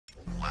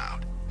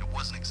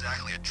wasn't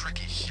exactly a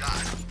tricky shot.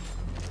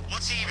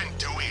 What's he even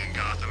doing in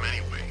Gotham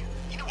anyway?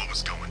 He knew what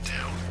was going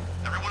down.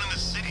 Everyone in the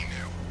city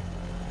knew.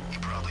 He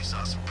probably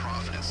saw some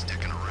profit in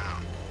sticking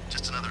around.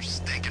 Just another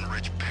stinking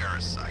rich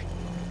parasite.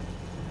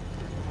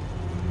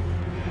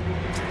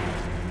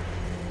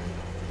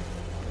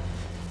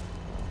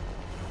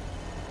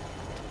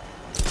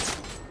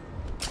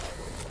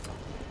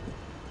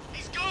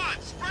 He's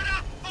gone! Spread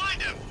out and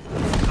find him!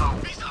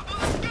 He's up on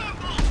the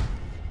scaffold!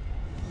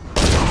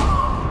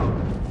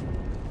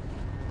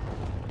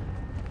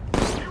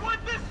 He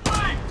went this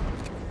way!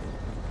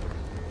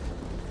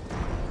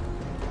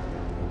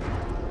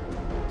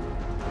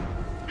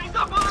 He's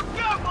up on the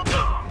scaffold!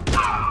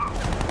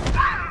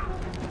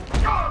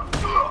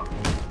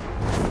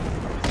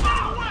 He's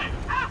running away!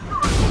 After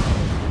him!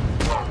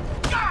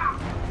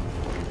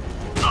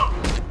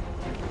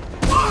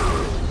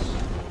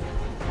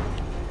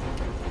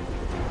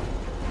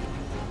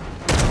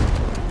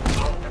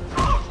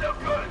 Control's no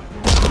good!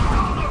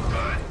 Control's no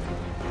good!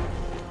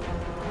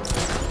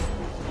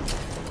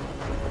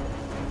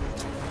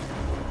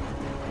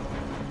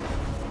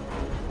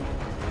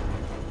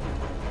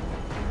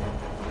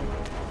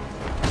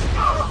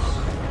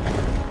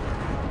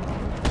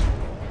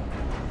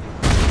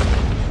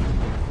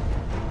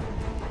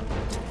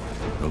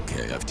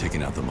 Okay, I've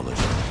taken out the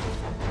militia.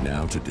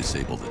 Now to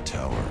disable the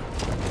tower.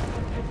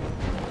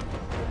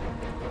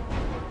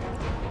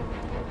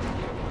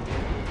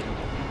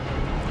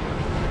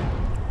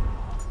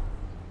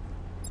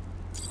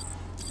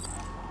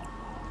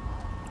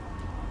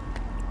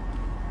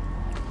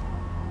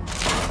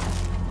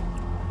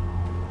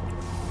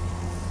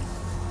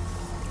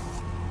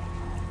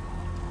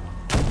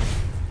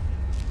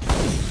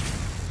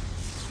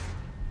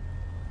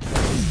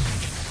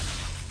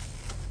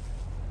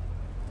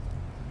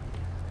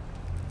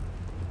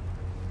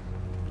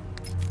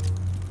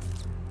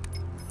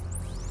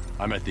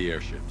 I'm at the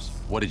airships.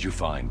 What did you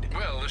find?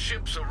 Well, the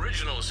ship's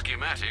original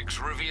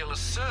schematics reveal a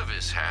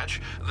service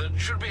hatch that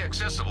should be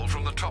accessible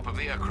from the top of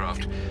the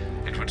aircraft.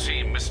 It would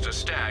seem Mr.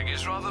 Stagg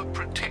is rather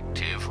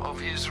protective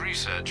of his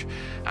research.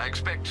 I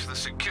expect the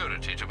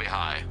security to be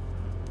high.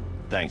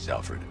 Thanks,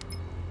 Alfred.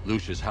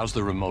 Lucius, how's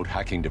the remote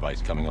hacking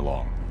device coming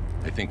along?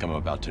 I think I'm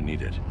about to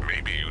need it.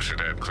 Maybe you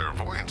should add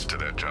clairvoyance to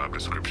that job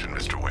description,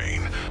 Mr.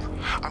 Wayne.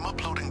 I'm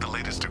uploading the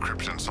latest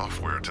decryption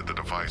software to the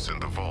device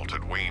in the vault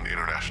at Wayne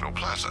International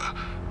Plaza.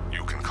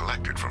 You can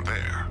collect it from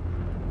there.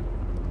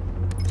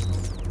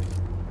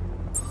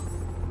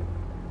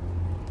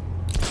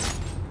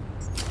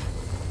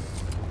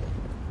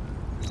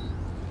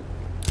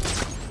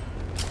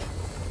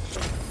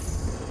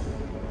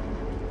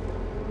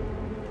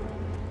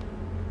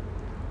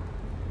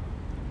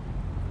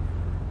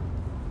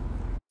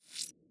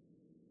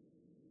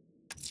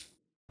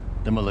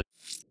 The militia.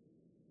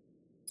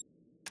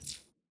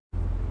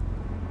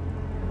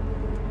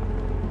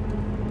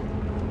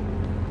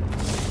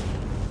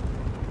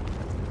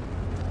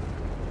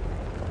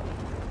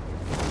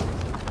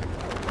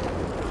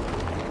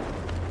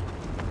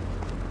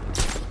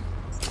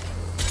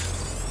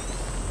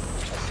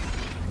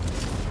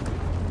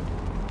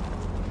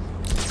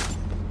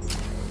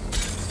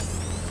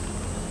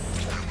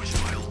 I wish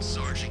my old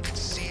sergeant could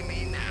see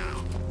me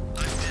now.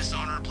 I'd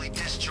dishonorably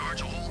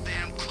discharge a whole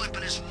damn clip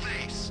in his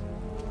face.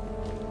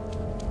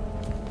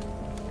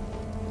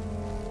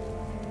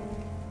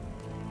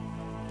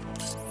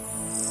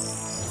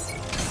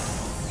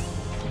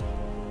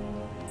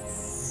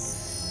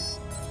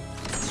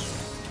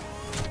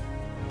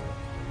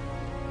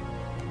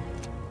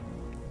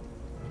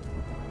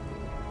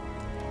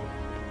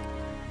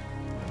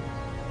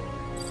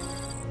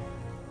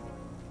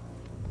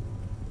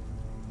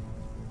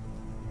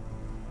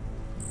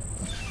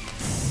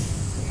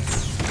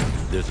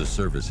 There's a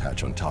service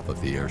hatch on top of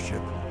the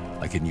airship.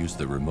 I can use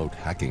the remote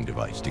hacking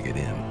device to get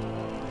in.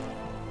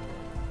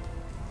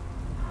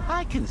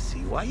 I can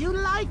see why you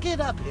like it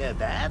up here,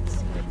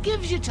 Babs.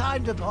 Gives you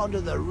time to ponder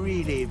the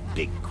really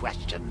big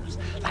questions,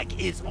 like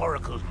is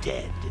Oracle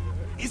dead?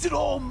 Is it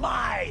all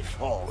my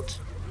fault?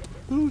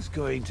 Who's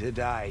going to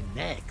die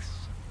next?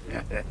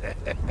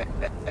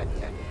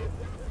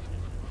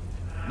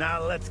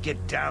 Now let's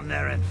get down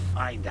there and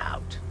find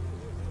out.